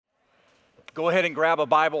Go ahead and grab a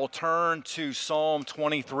Bible, turn to Psalm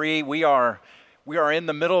 23. We are in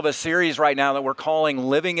the middle of a series right now that we're calling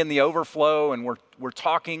Living in the Overflow, and we're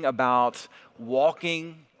talking about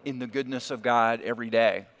walking in the goodness of God every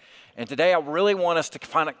day. And today I really want us to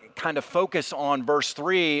kind of focus on verse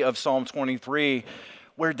 3 of Psalm 23,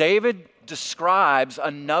 where David describes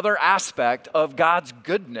another aspect of God's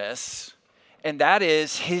goodness, and that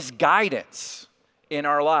is his guidance in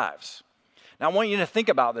our lives. Now I want you to think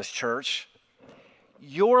about this, church.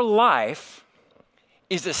 Your life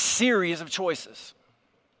is a series of choices.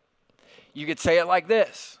 You could say it like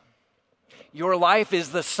this: your life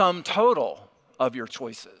is the sum total of your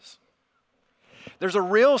choices. There's a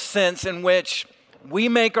real sense in which we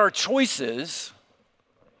make our choices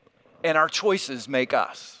and our choices make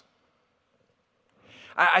us.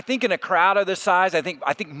 I think in a crowd of this size, I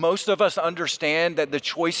think most of us understand that the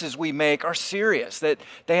choices we make are serious, that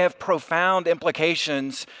they have profound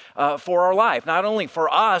implications for our life, not only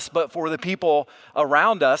for us, but for the people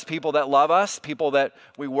around us, people that love us, people that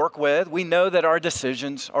we work with. We know that our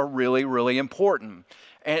decisions are really, really important.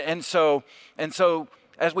 And so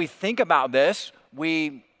as we think about this,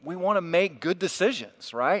 we want to make good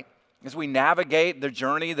decisions, right? As we navigate the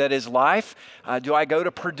journey that is life, do I go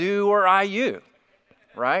to Purdue or IU?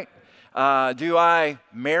 Right? Do I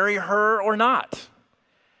marry her or not?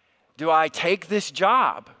 Do I take this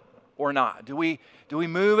job or not? Do we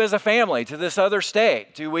move as a family to this other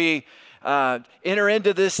state? Do we enter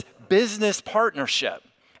into this business partnership?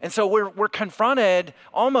 And so we're confronted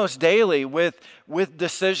almost daily with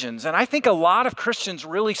decisions. And I think a lot of Christians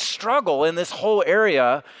really struggle in this whole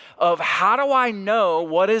area of, how do I know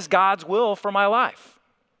what is God's will for my life?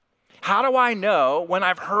 How do I know when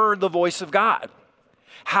I've heard the voice of God?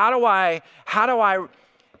 How do I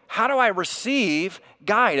receive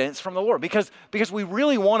guidance from the Lord? Because we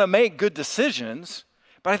really want to make good decisions,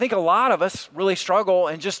 but I think a lot of us really struggle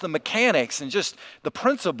in just the mechanics and just the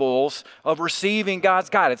principles of receiving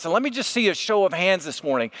God's guidance. So let me just see a show of hands this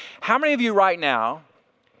morning. How many of you right now,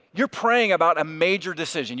 you're praying about a major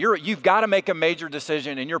decision? You've got to make a major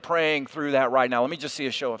decision, and you're praying through that right now. Let me just see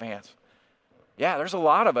a show of hands. Yeah, there's a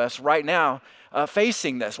lot of us right now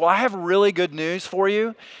facing this. Well, I have really good news for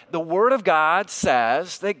you. The Word of God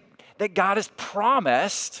says that God has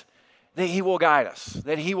promised that He will guide us,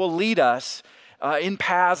 that He will lead us in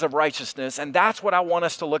paths of righteousness, and that's what I want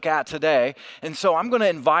us to look at today. And so I'm going to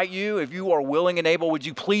invite you, if you are willing and able, would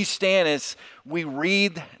you please stand as we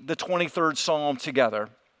read the 23rd Psalm together.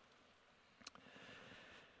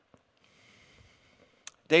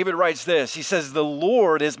 David writes this. He says, "The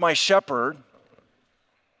Lord is my shepherd,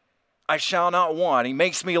 I shall not want. He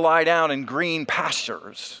makes me lie down in green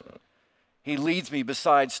pastures. He leads me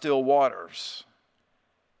beside still waters.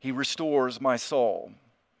 He restores my soul.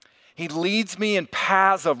 He leads me in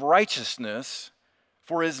paths of righteousness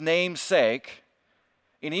for His name's sake.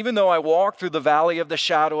 And even though I walk through the valley of the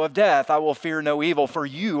shadow of death, I will fear no evil, for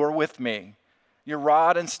You are with me. Your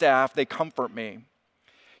rod and staff, they comfort me.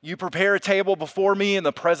 You prepare a table before me in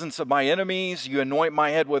the presence of my enemies. You anoint my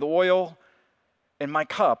head with oil, and my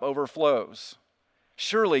cup overflows.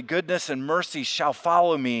 Surely goodness and mercy shall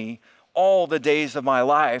follow me all the days of my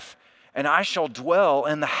life, and I shall dwell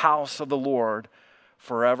in the house of the Lord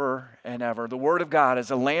forever and ever." The Word of God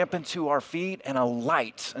is a lamp unto our feet and a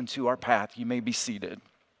light unto our path. You may be seated.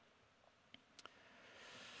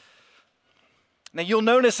 Now you'll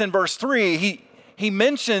notice in verse 3, he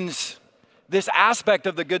mentions this aspect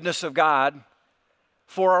of the goodness of God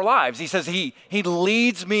for our lives. He says, he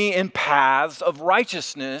leads me in paths of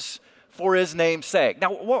righteousness for His name's sake.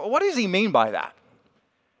 Now, what does he mean by that?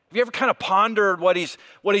 Have you ever kind of pondered what he's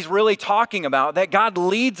really talking about? That God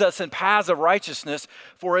leads us in paths of righteousness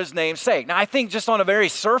for His name's sake. Now, I think just on a very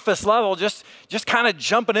surface level, just kind of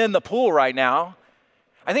jumping in the pool right now,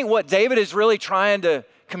 I think what David is really trying to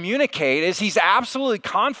communicate is he's absolutely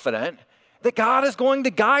confident that God is going to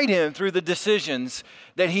guide him through the decisions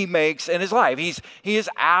that he makes in his life. He is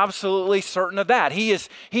absolutely certain of that. He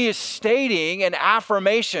is stating an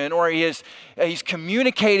affirmation, or he's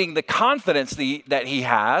communicating the confidence that he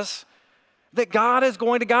has that God is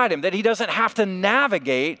going to guide him, that he doesn't have to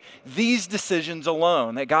navigate these decisions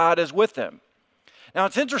alone, that God is with him. Now,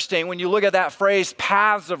 it's interesting when you look at that phrase,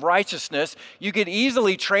 paths of righteousness, you could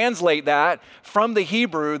easily translate that from the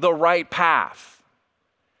Hebrew, the right path.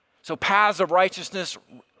 So paths of righteousness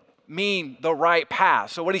mean the right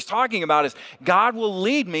path. So what he's talking about is God will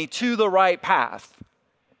lead me to the right path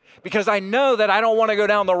because I know that I don't want to go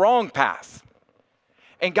down the wrong path.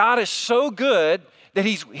 And God is so good that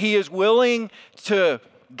he is willing to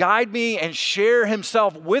guide me and share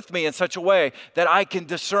himself with me in such a way that I can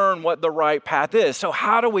discern what the right path is. So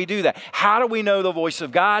how do we do that? How do we know the voice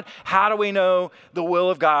of God? How do we know the will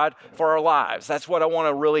of God for our lives? That's what I want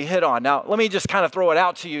to really hit on. Now, let me just kind of throw it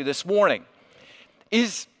out to you this morning.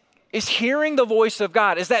 Is hearing the voice of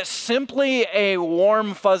God, is that simply a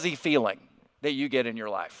warm, fuzzy feeling that you get in your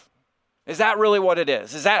life? Is that really what it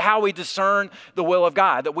is? Is that how we discern the will of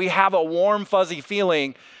God? That we have a warm, fuzzy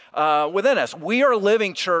feeling within us? We are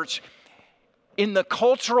living, church, in the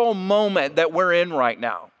cultural moment that we're in right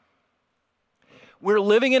now. We're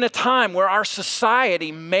living in a time where our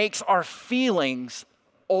society makes our feelings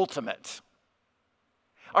ultimate.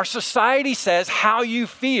 Our society says how you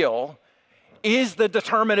feel is the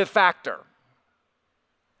determinative factor.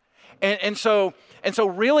 And so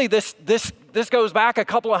really this goes back a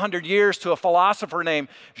couple of hundred years to a philosopher named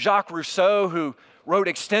Jacques Rousseau, who wrote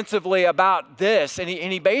extensively about this. And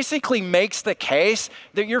he basically makes the case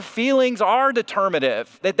that your feelings are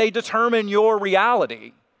determinative, that they determine your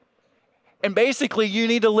reality. And basically you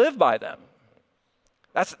need to live by them.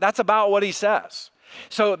 That's about what he says.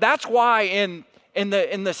 So that's why in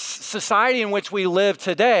the society in which we live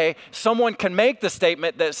today, someone can make the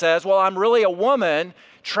statement that says, well, I'm really a woman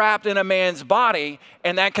trapped in a man's body,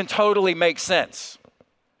 and that can totally make sense.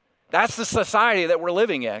 That's the society that we're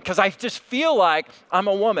living in, because I just feel like I'm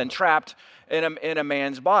a woman trapped in a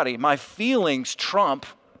man's body. My feelings trump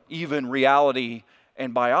even reality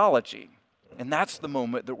and biology, and that's the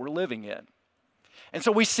moment that we're living in. And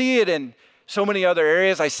so we see it in so many other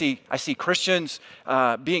areas. I see Christians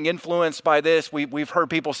being influenced by this. We've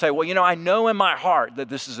heard people say, well, I know in my heart that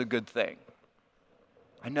this is a good thing.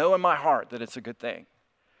 I know in my heart that it's a good thing.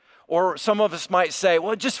 Or some of us might say,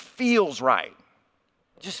 well, it just feels right.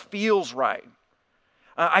 It just feels right.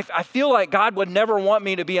 I feel like God would never want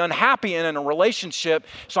me to be unhappy in a relationship,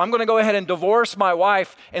 so I'm going to go ahead and divorce my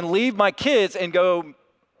wife and leave my kids and go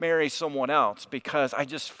marry someone else because I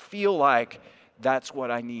just feel like that's what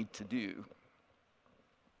I need to do.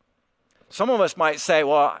 Some of us might say,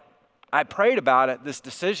 well, I prayed about it, this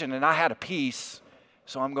decision, and I had a peace,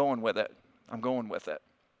 so I'm going with it. I'm going with it.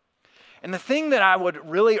 And the thing that I would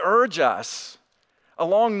really urge us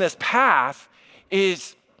along this path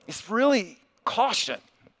is really caution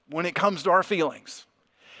when it comes to our feelings.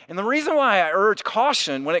 And the reason why I urge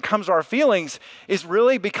caution when it comes to our feelings is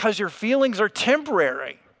really because your feelings are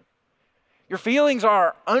temporary. Your feelings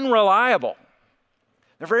are unreliable.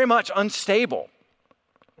 They're very much unstable.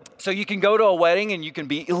 So you can go to a wedding and you can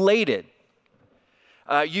be elated.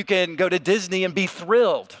 You can go to Disney and be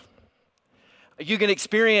thrilled. You can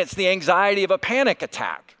experience the anxiety of a panic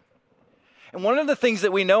attack. And one of the things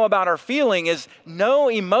that we know about our feeling is no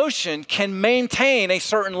emotion can maintain a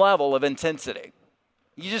certain level of intensity.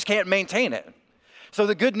 You just can't maintain it. So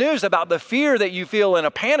the good news about the fear that you feel in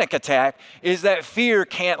a panic attack is that fear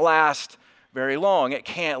can't last very long. It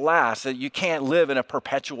can't last. You can't live in a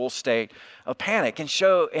perpetual state of panic.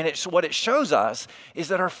 What it shows us is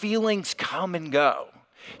that our feelings come and go.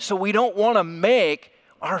 So we don't want to make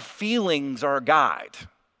our feelings our guide.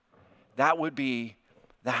 That would be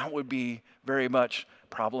very much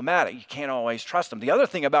problematic. You can't always trust them. The other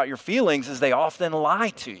thing about your feelings is they often lie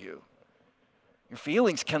to you. Your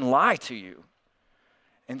feelings can lie to you.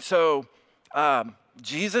 And so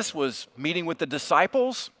Jesus was meeting with the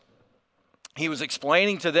disciples. He was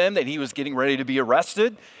explaining to them that he was getting ready to be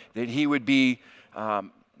arrested, that he would be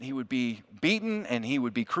beaten and he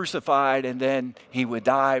would be crucified and then he would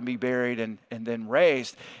die and be buried and then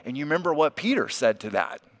raised. And you remember what Peter said to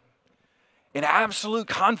that? In absolute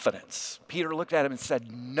confidence, Peter looked at him and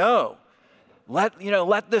said, no,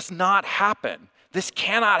 let this not happen. This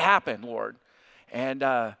cannot happen, Lord. And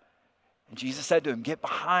Jesus said to him, get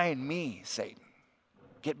behind me, Satan.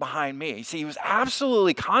 Get behind me. You see, he was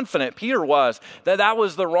absolutely confident, Peter was, that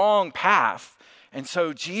was the wrong path. And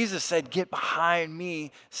so Jesus said, get behind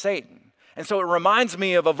me, Satan. And so it reminds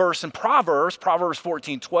me of a verse in Proverbs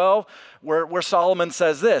 14:12, where Solomon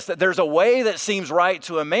says this, that there's a way that seems right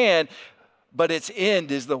to a man, but its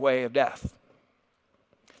end is the way of death.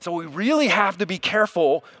 So we really have to be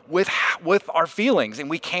careful with our feelings, and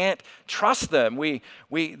we can't trust them.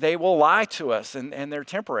 They will lie to us, and they're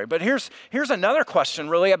temporary. But here's another question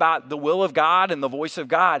really about the will of God and the voice of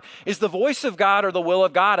God. Is the voice of God or the will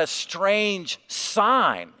of God a strange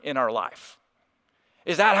sign in our life?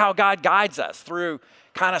 Is that how God guides us? Through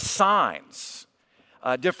kind of signs,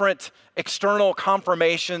 different external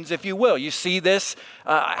confirmations, if you will. You see this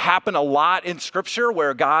happen a lot in Scripture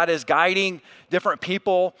where God is guiding different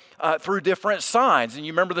people through different signs. And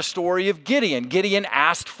you remember the story of Gideon. Gideon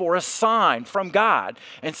asked for a sign from God.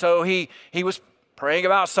 And so he was praying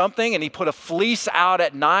about something, and he put a fleece out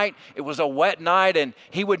at night. It was a wet night, and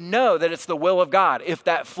he would know that it's the will of God if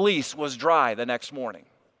that fleece was dry the next morning.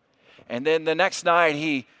 And then the next night,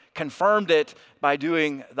 he confirmed it by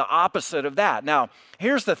doing the opposite of that. Now,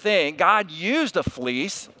 here's the thing. God used a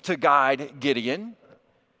fleece to guide Gideon,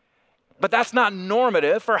 but that's not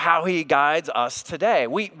normative for how he guides us today.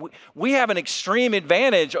 We have an extreme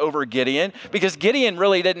advantage over Gideon because Gideon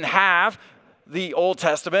really didn't have the Old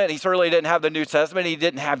Testament. He certainly didn't have the New Testament. He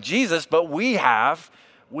didn't have Jesus, but we have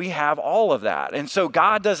all of that. And so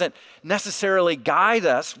God doesn't necessarily guide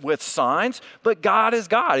us with signs, but God is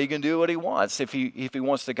God. He can do what he wants if he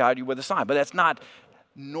wants to guide you with a sign. But that's not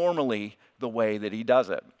normally the way that he does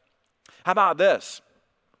it. How about this?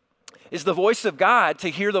 Is the voice of God, to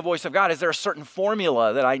hear the voice of God, is there a certain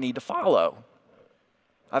formula that I need to follow?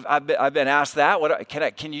 I've been asked that.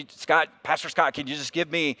 Pastor Scott, can you just give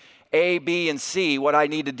me A, B, and C, what I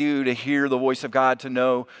need to do to hear the voice of God, to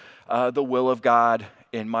know the will of God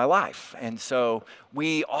in my life? And so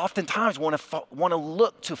we oftentimes want to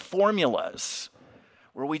look to formulas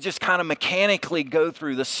where we just kind of mechanically go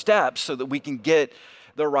through the steps so that we can get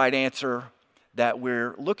the right answer that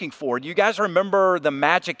we're looking for. Do you guys remember the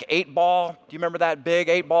magic 8-ball? Do you remember that big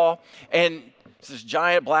 8-ball? And it's this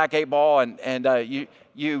giant black 8-ball, and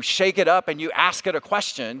you shake it up and you ask it a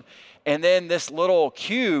question, and then this little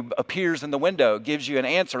cube appears in the window, gives you an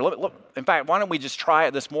answer. In fact, why don't we just try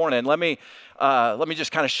it this morning? Let me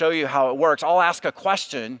just kind of show you how it works. I'll ask a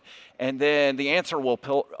question, and then the answer will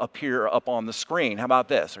appear up on the screen. How about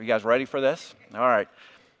this? Are you guys ready for this? All right.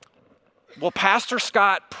 Will Pastor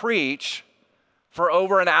Scott preach for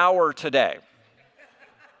over an hour today?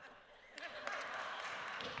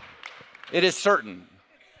 It is certain.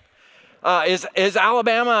 Is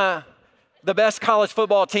Alabama the best college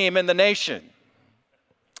football team in the nation?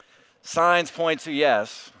 Signs point to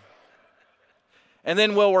yes. And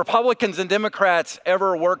then, will Republicans and Democrats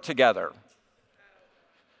ever work together?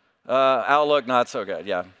 Outlook, not so good,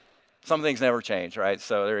 yeah. Some things never change, right?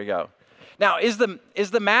 So there you go. Now, is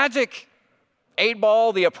the magic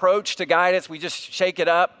 8-ball the approach to guidance? We just shake it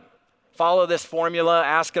up, follow this formula,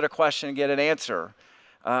 ask it a question, and get an answer.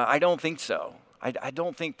 I don't think so. I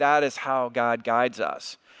don't think that is how God guides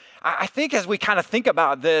us. I think as we kind of think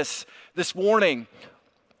about this morning,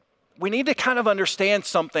 we need to kind of understand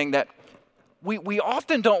something that we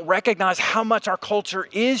often don't recognize how much our culture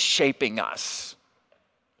is shaping us.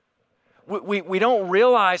 We don't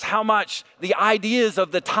realize how much the ideas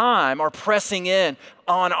of the time are pressing in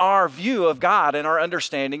on our view of God and our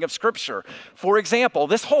understanding of Scripture. For example,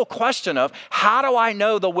 this whole question of how do I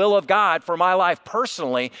know the will of God for my life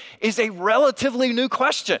personally is a relatively new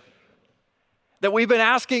question that we've been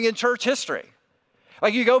asking in church history.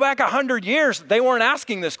 Like, you go back 100 years, they weren't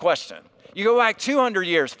asking this question. You go back 200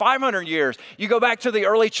 years, 500 years, you go back to the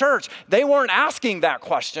early church, they weren't asking that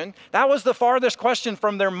question. That was the farthest question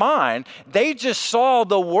from their mind. They just saw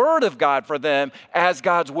the Word of God for them as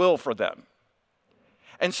God's will for them.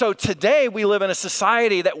 And so today we live in a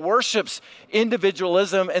society that worships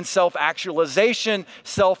individualism and self-actualization,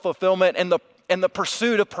 self-fulfillment, and the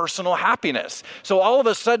pursuit of personal happiness. So all of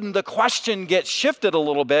a sudden the question gets shifted a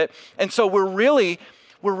little bit, and so we're really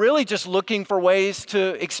just looking for ways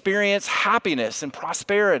to experience happiness and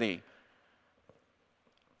prosperity.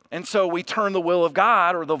 And so we turn the will of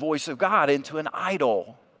God or the voice of God into an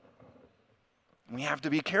idol. We have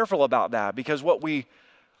to be careful about that, because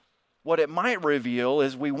what it might reveal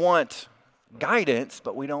is we want guidance,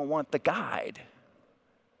 but we don't want the guide.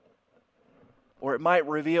 Or it might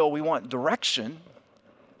reveal we want direction,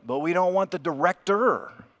 but we don't want the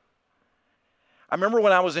director. I remember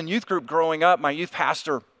when I was in youth group growing up, my youth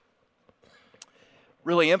pastor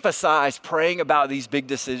really emphasized praying about these big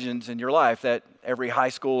decisions in your life that every high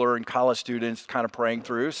schooler and college student's kind of praying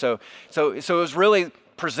through. So it was really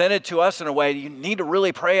presented to us in a way, you need to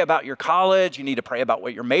really pray about your college. You need to pray about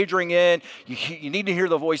what you're majoring in. You need to hear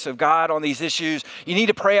the voice of God on these issues. You need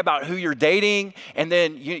to pray about who you're dating. And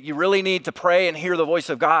then you really need to pray and hear the voice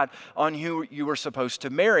of God on who you were supposed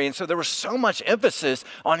to marry. And so there was so much emphasis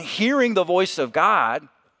on hearing the voice of God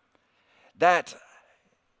that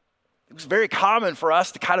it was very common for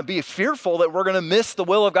us to kind of be fearful that we're going to miss the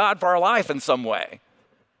will of God for our life in some way.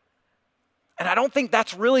 And I don't think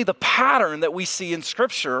that's really the pattern that we see in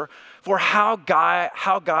Scripture for how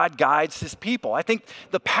God guides his people. I think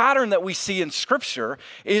the pattern that we see in Scripture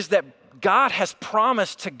is that God has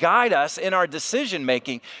promised to guide us in our decision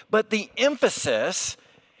making, but the emphasis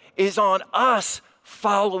is on us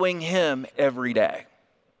following him every day.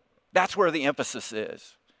 That's where the emphasis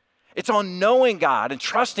is. It's on knowing God and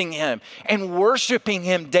trusting Him and worshiping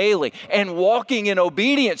Him daily and walking in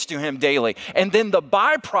obedience to Him daily. And then the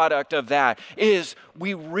byproduct of that is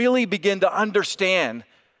we really begin to understand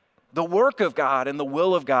the work of God and the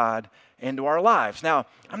will of God into our lives. Now,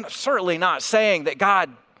 I'm certainly not saying that God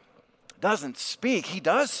doesn't speak. He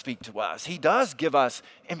does speak to us. He does give us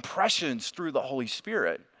impressions through the Holy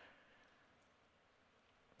Spirit.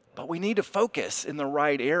 But we need to focus in the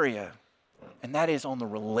right area, and that is on the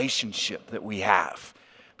relationship that we have,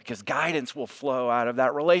 because guidance will flow out of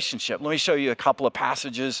that relationship. Let me show you a couple of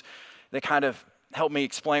passages that kind of help me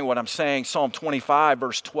explain what I'm saying. Psalm 25,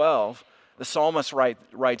 verse 12, the psalmist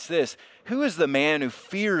writes this: "Who is the man who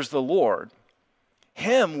fears the Lord?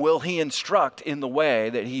 Him will He instruct in the way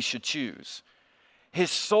that he should choose. His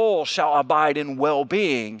soul shall abide in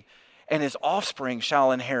well-being, and his offspring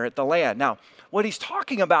shall inherit the land." Now, what he's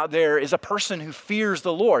talking about there is a person who fears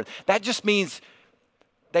the Lord. That just means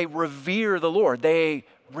they revere the Lord. They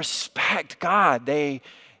respect God. They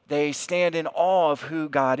stand in awe of who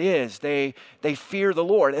God is. They fear the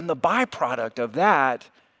Lord. And the byproduct of that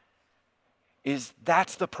is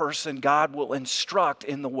that's the person God will instruct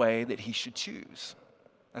in the way that he should choose.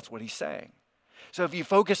 That's what he's saying. So if you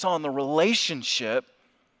focus on the relationship,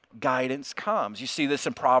 guidance comes. You see this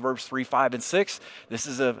in Proverbs 3, 5, and 6. This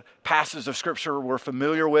is a passage of scripture we're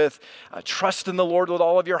familiar with. Trust in the Lord with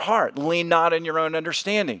all of your heart. Lean not in your own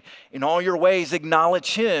understanding. In all your ways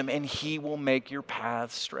acknowledge Him, and He will make your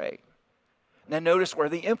paths straight. Now notice where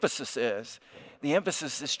the emphasis is. The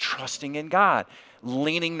emphasis is trusting in God,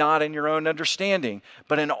 leaning not in your own understanding,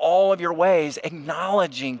 but in all of your ways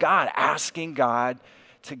acknowledging God, asking God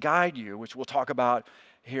to guide you, which we'll talk about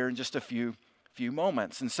here in just a few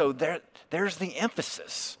moments. And so there's the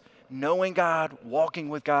emphasis: knowing God, walking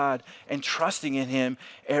with God, and trusting in Him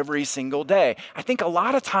every single day. I think a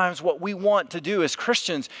lot of times what we want to do as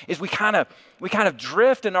Christians is we kind of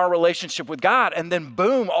drift in our relationship with God, and then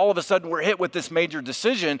boom, all of a sudden we're hit with this major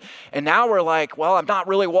decision, and now we're like, well, I'm not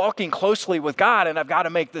really walking closely with God, and I've got to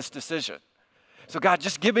make this decision. So God,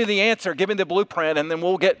 just give me the answer, give me the blueprint, and then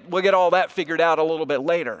we'll get all that figured out a little bit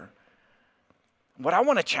later. What I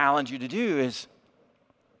want to challenge you to do is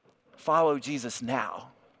follow Jesus now.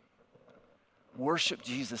 Worship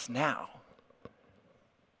Jesus now.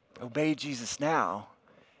 Obey Jesus now.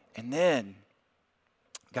 And then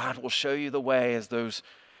God will show you the way as those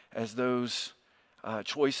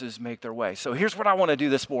choices make their way. So here's what I want to do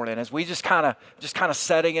this morning as we just kind of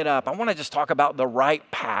setting it up. I want to just talk about the right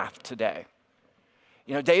path today.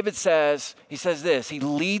 You know, David says this: He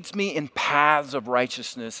leads me in paths of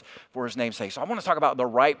righteousness for His name's sake. So I want to talk about the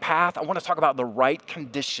right path. I want to talk about the right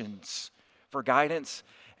conditions for guidance.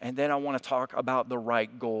 And then I want to talk about the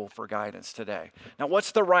right goal for guidance today. Now,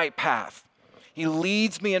 what's the right path? He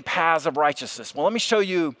leads me in paths of righteousness. Well, let me show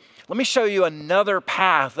you another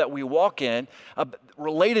path that we walk in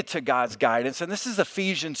related to God's guidance. And this is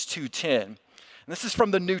Ephesians 2:10. This is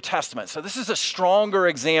from the New Testament. So this is a stronger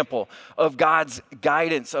example of God's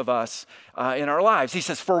guidance of us in our lives. He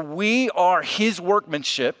says, "For we are His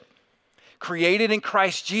workmanship, created in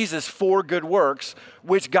Christ Jesus for good works,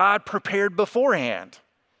 which God prepared beforehand,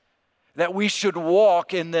 that we should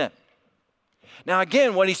walk in them." Now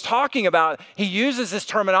again, what he's talking about, he uses this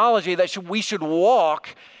terminology that we should walk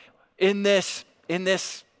in this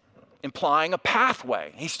implying a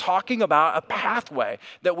pathway. He's talking about a pathway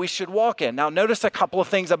that we should walk in. Now notice a couple of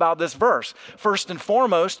things about this verse. First and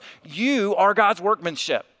foremost, you are God's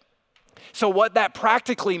workmanship. So what that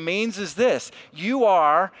practically means is this: you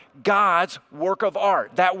are God's work of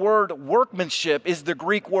art. That word workmanship is the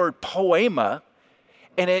Greek word poema,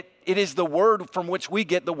 and it is the word from which we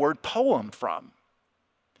get the word poem from.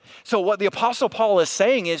 So what the Apostle Paul is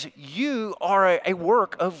saying is you are a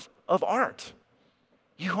work of art.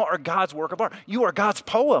 You are God's work of art. You are God's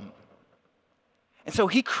poem. And so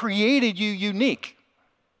He created you unique.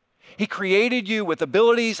 He created you with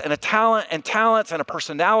abilities and a talent and talents and a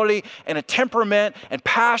personality and a temperament and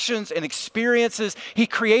passions and experiences. He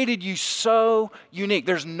created you so unique.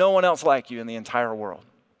 There's no one else like you in the entire world.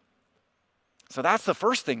 So that's the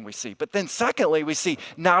first thing we see. But then secondly, we see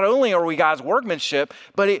not only are we God's workmanship,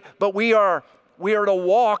 but we are to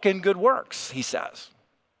walk in good works, he says.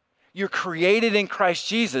 You're created in Christ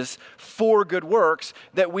Jesus for good works,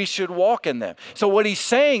 that we should walk in them. So what he's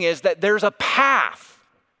saying is that there's a path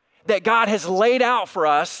that God has laid out for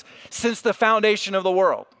us since the foundation of the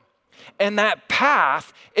world. And that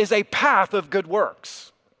path is a path of good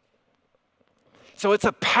works. So it's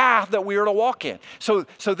a path that we are to walk in. So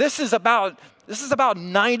this is about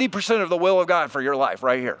 90% of the will of God for your life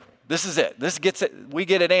right here. This is it. We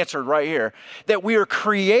get it answered right here. That we are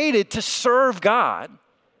created to serve God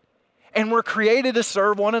And we're created to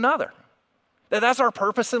serve one another. That's our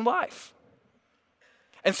purpose in life.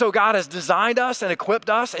 And so God has designed us and equipped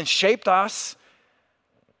us and shaped us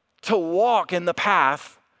to walk in the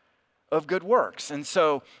path of good works. And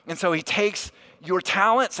so he takes your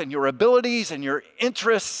talents and your abilities and your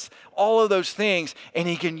interests, all of those things, and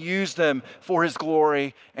he can use them for his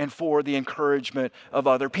glory and for the encouragement of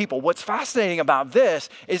other people. What's fascinating about this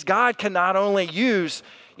is God can not only use,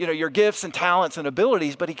 your gifts and talents and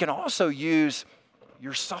abilities, but he can also use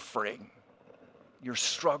your suffering, your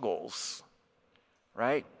struggles,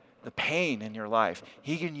 right? The pain in your life.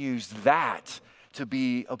 He can use that to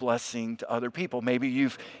be a blessing to other people. Maybe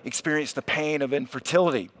you've experienced the pain of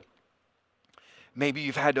infertility. Maybe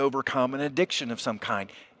you've had to overcome an addiction of some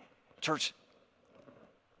kind. Church,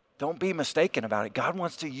 don't be mistaken about it. God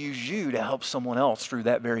wants to use you to help someone else through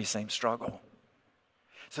that very same struggle.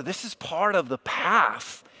 So this is part of the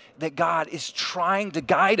path that God is trying to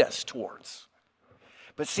guide us towards.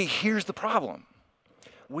 But see, here's the problem.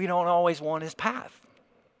 We don't always want his path.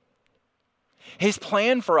 His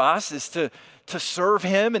plan for us is to serve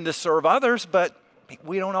him and to serve others, but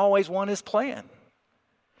we don't always want his plan.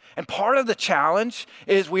 And part of the challenge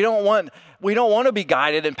is we don't want to be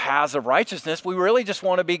guided in paths of righteousness. We really just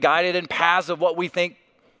want to be guided in paths of what we think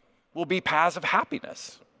will be paths of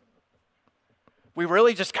happiness. We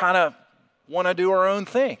really just kind of want to do our own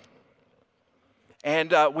thing.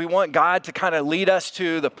 And we want God to kind of lead us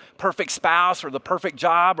to the perfect spouse or the perfect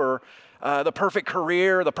job or the perfect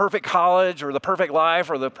career, the perfect college or the perfect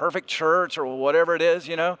life or the perfect church or whatever it is,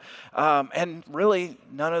 and really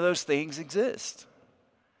none of those things exist.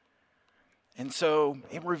 And so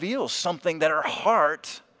it reveals something that our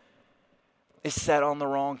heart is set on the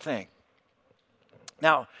wrong thing.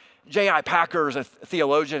 Now, J.I. Packer is a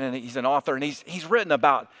theologian and he's an author, and he's written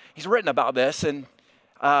about this, and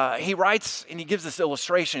he writes and he gives this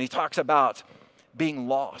illustration. He talks about being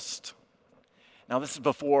lost. Now, this is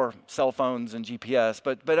before cell phones and GPS,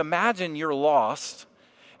 but imagine you're lost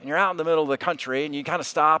and you're out in the middle of the country and you kind of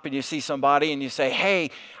stop and you see somebody and you say, hey,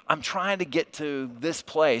 I'm trying to get to this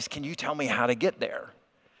place. Can you tell me how to get there?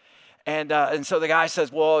 And so the guy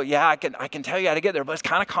says, well, yeah, I can tell you how to get there, but it's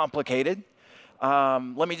kind of complicated.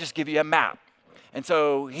 Let me just give you a map. And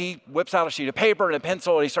so he whips out a sheet of paper and a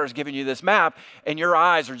pencil and he starts giving you this map, and your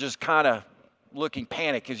eyes are just kind of looking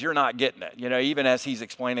panicked because you're not getting it, even as he's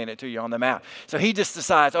explaining it to you on the map. So he just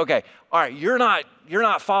decides, okay, all right, you're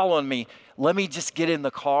not following me. Let me just get in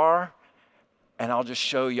the car and I'll just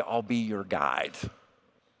show you, I'll be your guide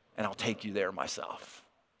and I'll take you there myself.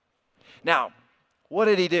 Now, what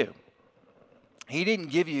did he do? He didn't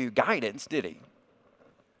give you guidance, did he?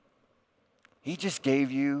 He just gave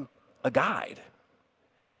you a guide.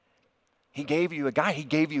 He gave you a guide. He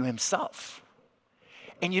gave you himself.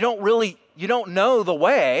 And you don't know the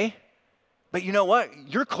way, but you know what?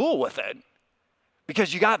 You're cool with it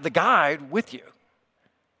because you got the guide with you.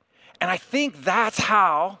 And I think that's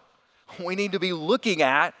how we need to be looking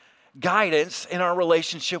at guidance in our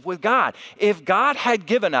relationship with God. If God had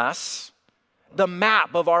given us the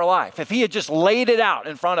map of our life, if he had just laid it out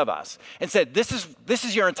in front of us and said, this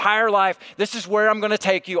is your entire life, this is where I'm going to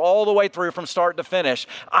take you all the way through from start to finish,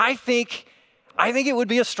 I think it would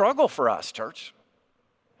be a struggle for us, church.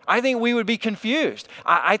 I think we would be confused.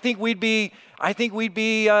 I think we'd be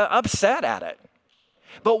upset at it.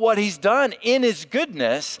 But what he's done in his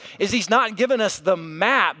goodness is he's not given us the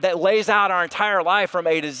map that lays out our entire life from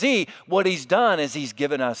A to Z. What he's done is he's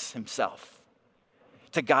given us himself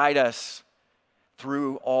to guide us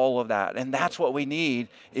through all of that. And that's what we need,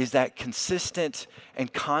 is that consistent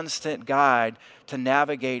and constant guide to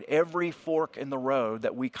navigate every fork in the road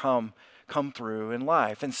that we come through in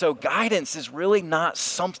life. And so guidance is really not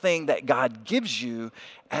something that God gives you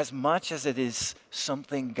as much as it is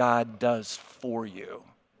something God does for you.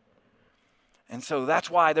 And so that's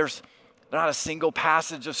why there's not a single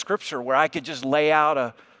passage of scripture where I could just lay out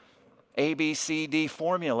a ABCD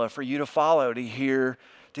formula for you to follow to hear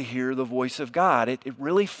the voice of God. It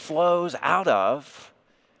really flows out of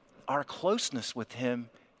our closeness with him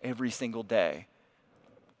every single day,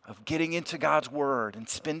 of getting into God's word and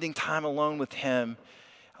spending time alone with him,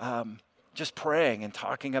 just praying and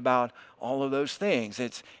talking about all of those things.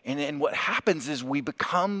 And what happens is we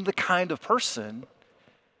become the kind of person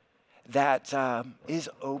that is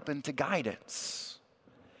open to guidance.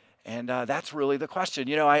 And that's really the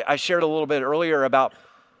question. I shared a little bit earlier about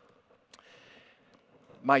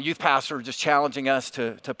my youth pastor just challenging us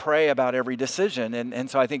to pray about every decision. And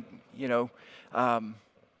so I think,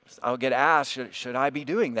 I'll get asked, should I be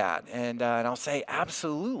doing that? And I'll say,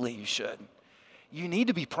 absolutely you should. You need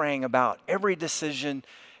to be praying about every decision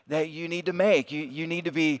that you need to make. You need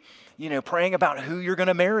to be, praying about who you're going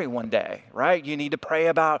to marry one day, right? You need to pray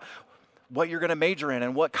about what you're going to major in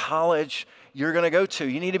and what college you're going to go to.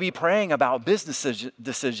 You need to be praying about business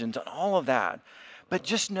decisions and all of that. But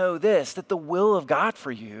just know this, that the will of God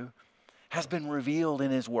for you has been revealed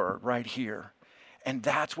in his word right here. And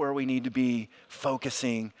that's where we need to be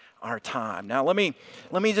focusing our time. Now, let me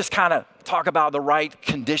just kind of talk about the right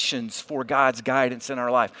conditions for God's guidance in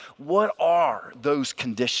our life. What are those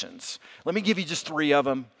conditions? Let me give you just 3 of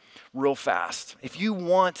them real fast. If you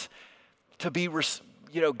want to be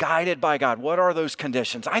guided by God, what are those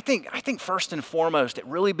conditions? I think first and foremost, it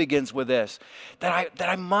really begins with this, that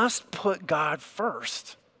I must put God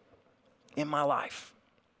first in my life.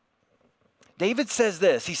 David says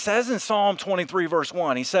this. He says in Psalm 23, verse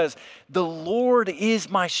 1, he says, "The Lord is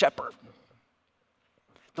my shepherd."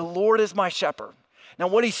 The Lord is my shepherd. Now,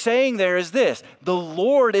 what he's saying there is this: the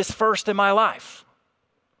Lord is first in my life.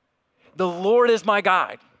 The Lord is my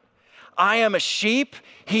guide. I am a sheep,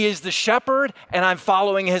 he is the shepherd, and I'm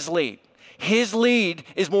following his lead. His lead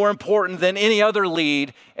is more important than any other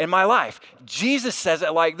lead in my life. Jesus says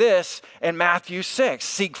it like this in Matthew 6,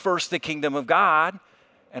 "Seek first the kingdom of God,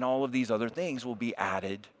 and all of these other things will be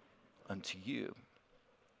added unto you."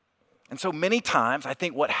 And so many times, I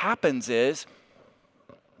think what happens is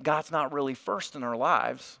God's not really first in our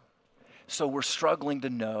lives, so we're struggling to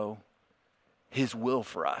know his will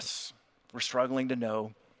for us. We're struggling to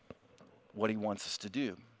know what he wants us to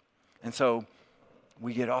do. And so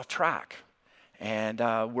we get off track, and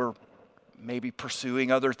we're maybe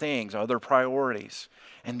pursuing other things, other priorities.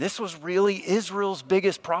 And this was really Israel's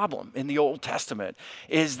biggest problem in the Old Testament,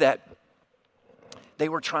 is that they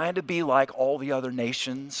were trying to be like all the other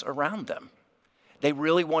nations around them. They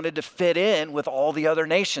really wanted to fit in with all the other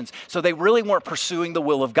nations. So they really weren't pursuing the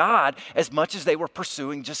will of God as much as they were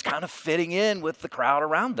pursuing just kind of fitting in with the crowd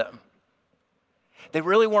around them. They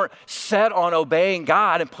really weren't set on obeying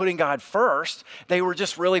God and putting God first. They were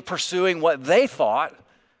just really pursuing what they thought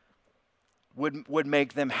would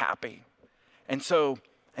make them happy. And so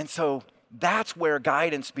that's where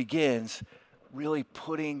guidance begins, really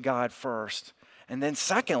putting God first. And then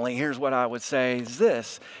secondly, here's what I would say is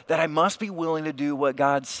this, that I must be willing to do what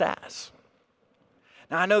God says.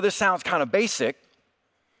 Now, I know this sounds kind of basic,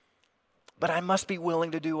 but I must be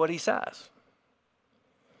willing to do what he says.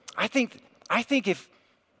 I think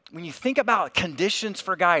when you think about conditions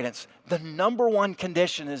for guidance, the number one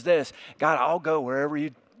condition is this: God, I'll go wherever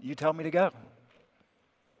you tell me to go.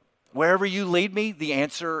 Wherever you lead me, the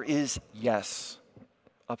answer is yes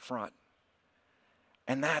up front.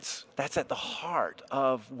 And that's at the heart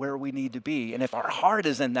of where we need to be. And if our heart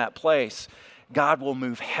is in that place, God will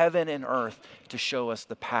move heaven and earth to show us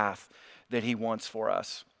the path that he wants for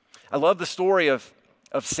us. I love the story of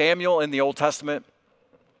Samuel in the Old Testament.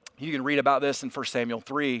 You can read about this in 1 Samuel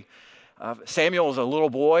 3. Samuel is a little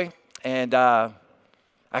boy, and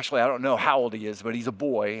actually I don't know how old he is, but he's a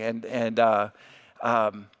boy, and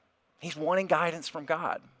he's wanting guidance from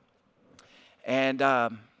God. And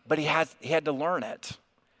but he had to learn it.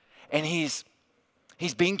 And he's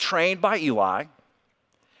being trained by Eli,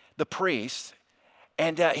 the priest,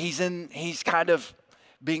 and he's kind of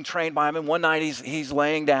being trained by him. And one night he's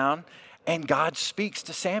laying down, and God speaks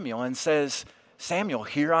to Samuel and says, "Samuel,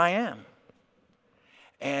 here I am."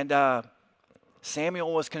 And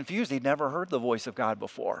Samuel was confused. He'd never heard the voice of God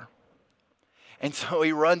before. And so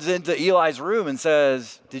he runs into Eli's room and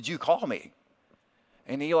says, "Did you call me?"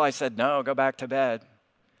 And Eli said, "No, go back to bed."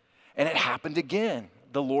 And it happened again.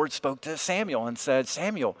 The Lord spoke to Samuel and said,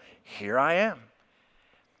 "Samuel, here I am."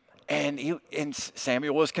 And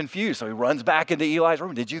Samuel was confused. So he runs back into Eli's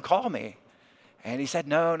room. "Did you call me?" And he said,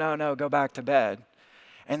 No, go back to bed."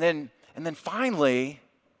 And then finally,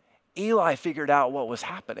 Eli figured out what was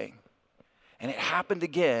happening. And it happened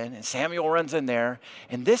again. And Samuel runs in there.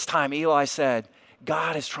 And this time Eli said,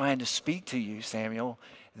 "God is trying to speak to you, Samuel.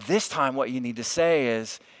 This time what you need to say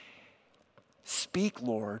is, 'Speak,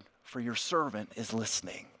 Lord, for your servant is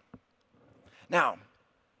listening.'" Now,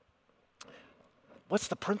 what's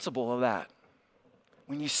the principle of that?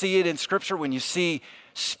 When you see it in Scripture, when you see,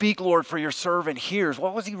 "Speak, Lord, for your servant hears,"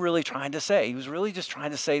 what was he really trying to say? He was really just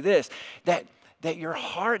trying to say this, that your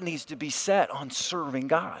heart needs to be set on serving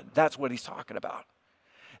God. That's what he's talking about.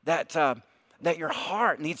 That your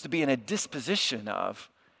heart needs to be in a disposition of,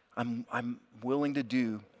 I'm willing to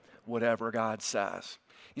do whatever God says.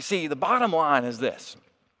 You see, the bottom line is this: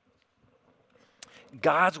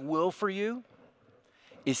 God's will for you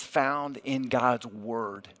is found in God's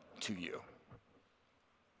word to you.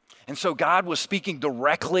 And so God was speaking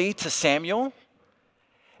directly to Samuel,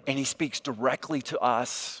 and he speaks directly to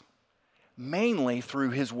us mainly through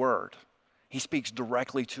his word. He speaks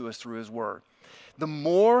directly to us through his word. The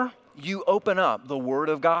more you open up the word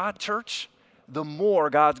of God, church, the more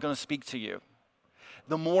God's going to speak to you.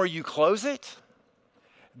 The more you close it,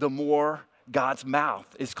 the more God's mouth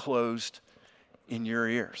is closed in your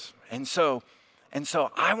ears. And so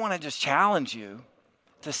I want to just challenge you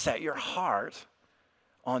to set your heart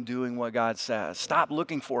on doing what God says. Stop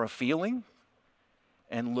looking for a feeling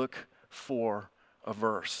and look for a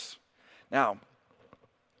verse. Now,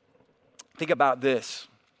 think about this.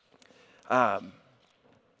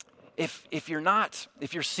 If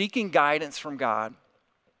you're seeking guidance from God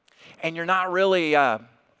and you're not really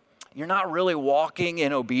walking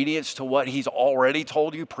in obedience to what he's already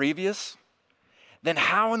told you previous, then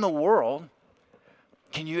how in the world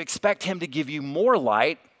can you expect him to give you more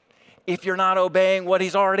light if you're not obeying what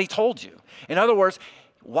he's already told you? In other words,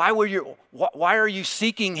 why are you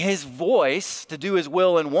seeking his voice to do his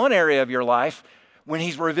will in one area of your life when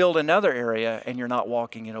he's revealed another area and you're not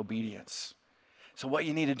walking in obedience? So what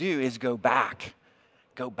you need to do is go back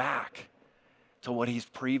to what he's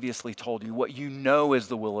previously told you, what you know is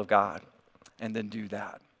the will of God, and then do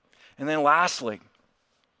that. And then lastly,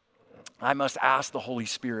 I must ask the Holy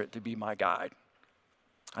Spirit to be my guide.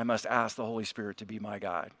 I must ask the Holy Spirit to be my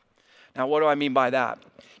guide. Now, what do I mean by that?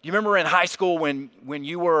 Do you remember in high school when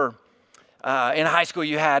you were in high school,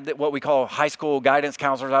 you had what we call high school guidance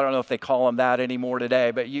counselors. I don't know if they call them that anymore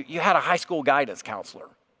today, but you had a high school guidance counselor.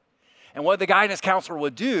 And what the guidance counselor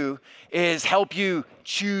would do is help you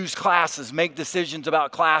choose classes, make decisions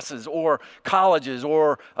about classes or colleges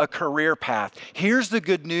or a career path. Here's the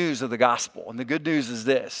good news of the gospel, and the good news is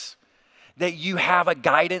this, that you have a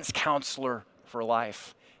guidance counselor for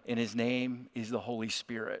life, and his name is the Holy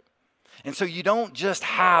Spirit. And so you don't just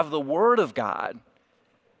have the Word of God,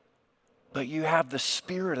 but you have the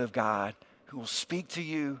Spirit of God who will speak to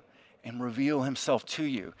you and reveal himself to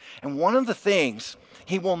you. And one of the things,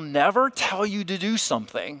 he will never tell you to do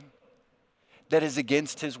something that is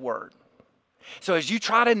against his word. So as you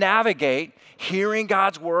try to navigate hearing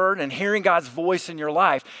God's word and hearing God's voice in your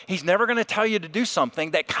life, he's never going to tell you to do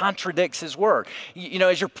something that contradicts his word. You know,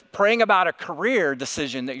 as you're praying about a career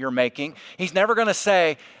decision that you're making, he's never going to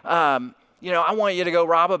say, I want you to go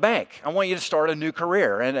rob a bank. I want you to start a new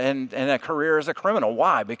career, and a career as a criminal.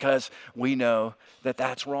 Why? Because we know that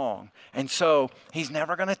that's wrong. And so he's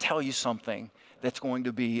never going to tell you something that's going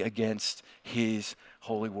to be against his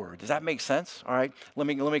holy word. Does that make sense? All right, let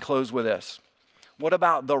me close with this. What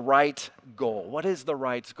about the right goal? What is the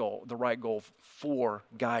right goal? The right goal for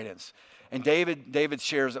guidance. And David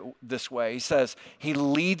shares it this way. He says, he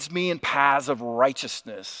leads me in paths of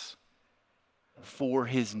righteousness for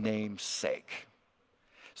his name's sake.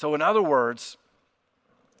 So in other words,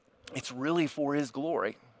 it's really for his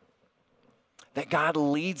glory that God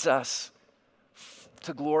leads us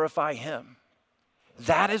to glorify him.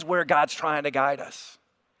 That is where God's trying to guide us.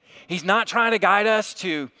 He's not trying to guide us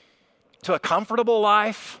to a comfortable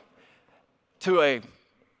life, to a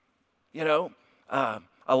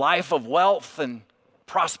life of wealth and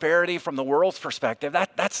prosperity from the world's perspective.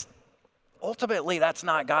 That's ultimately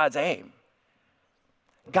not God's aim.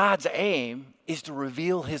 God's aim is to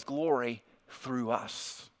reveal his glory through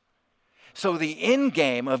us. So the end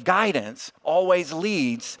game of guidance always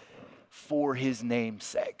leads for his name's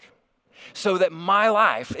sake. So that my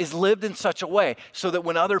life is lived in such a way so that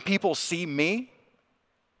when other people see me,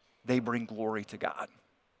 they bring glory to God.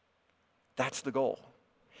 That's the goal.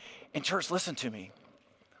 And church, listen to me.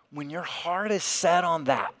 When your heart is set on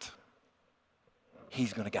that,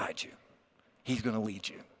 he's going to guide you. He's going to lead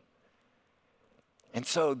you. And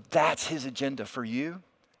so that's his agenda for you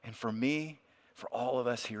and for me, for all of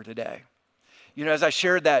us here today. You know, as I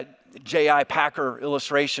shared that J.I. Packer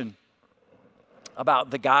illustration about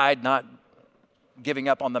the guide not giving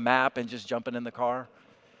up on the map and just jumping in the car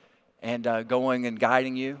and going and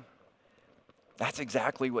guiding you, that's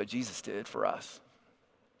exactly what Jesus did for us.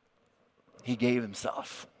 He gave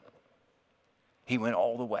himself. He went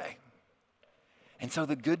all the way. And so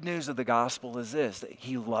the good news of the gospel is this, that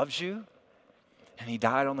he loves you and he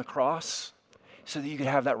died on the cross so that you could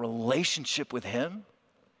have that relationship with him,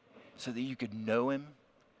 so that you could know him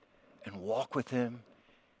and walk with him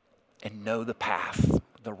and know the path,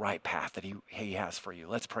 the right path that he has for you.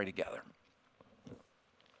 Let's pray together.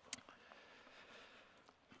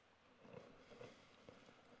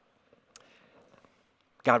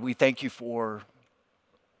 God, we thank you for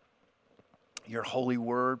your holy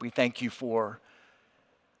word. We thank you for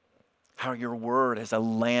how your word is a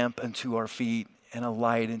lamp unto our feet and a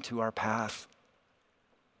light into our path.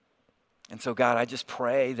 And so, God, I just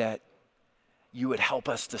pray that you would help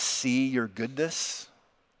us to see your goodness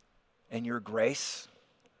and your grace.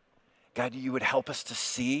 God, you would help us to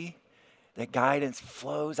see that guidance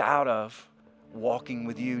flows out of walking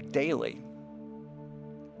with you daily,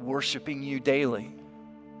 worshiping you daily,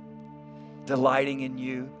 delighting in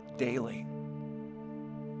you daily.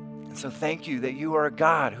 And so thank you that you are a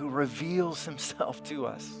God who reveals himself to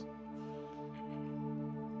us.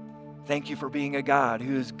 Thank you for being a God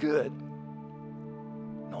who is good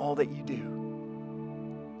in all that you do.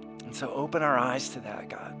 And so open our eyes to that,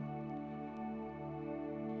 God.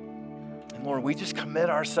 And Lord, we just commit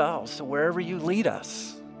ourselves to wherever you lead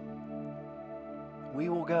us, we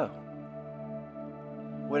will go.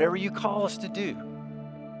 Whatever you call us to do,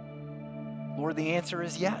 Lord, the answer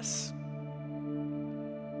is yes.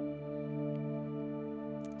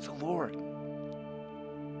 So Lord,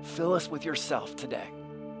 fill us with yourself today.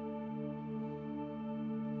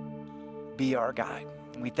 Be our guide.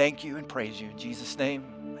 And we thank you and praise you in Jesus'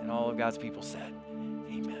 name. And all of God's people said,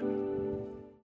 amen.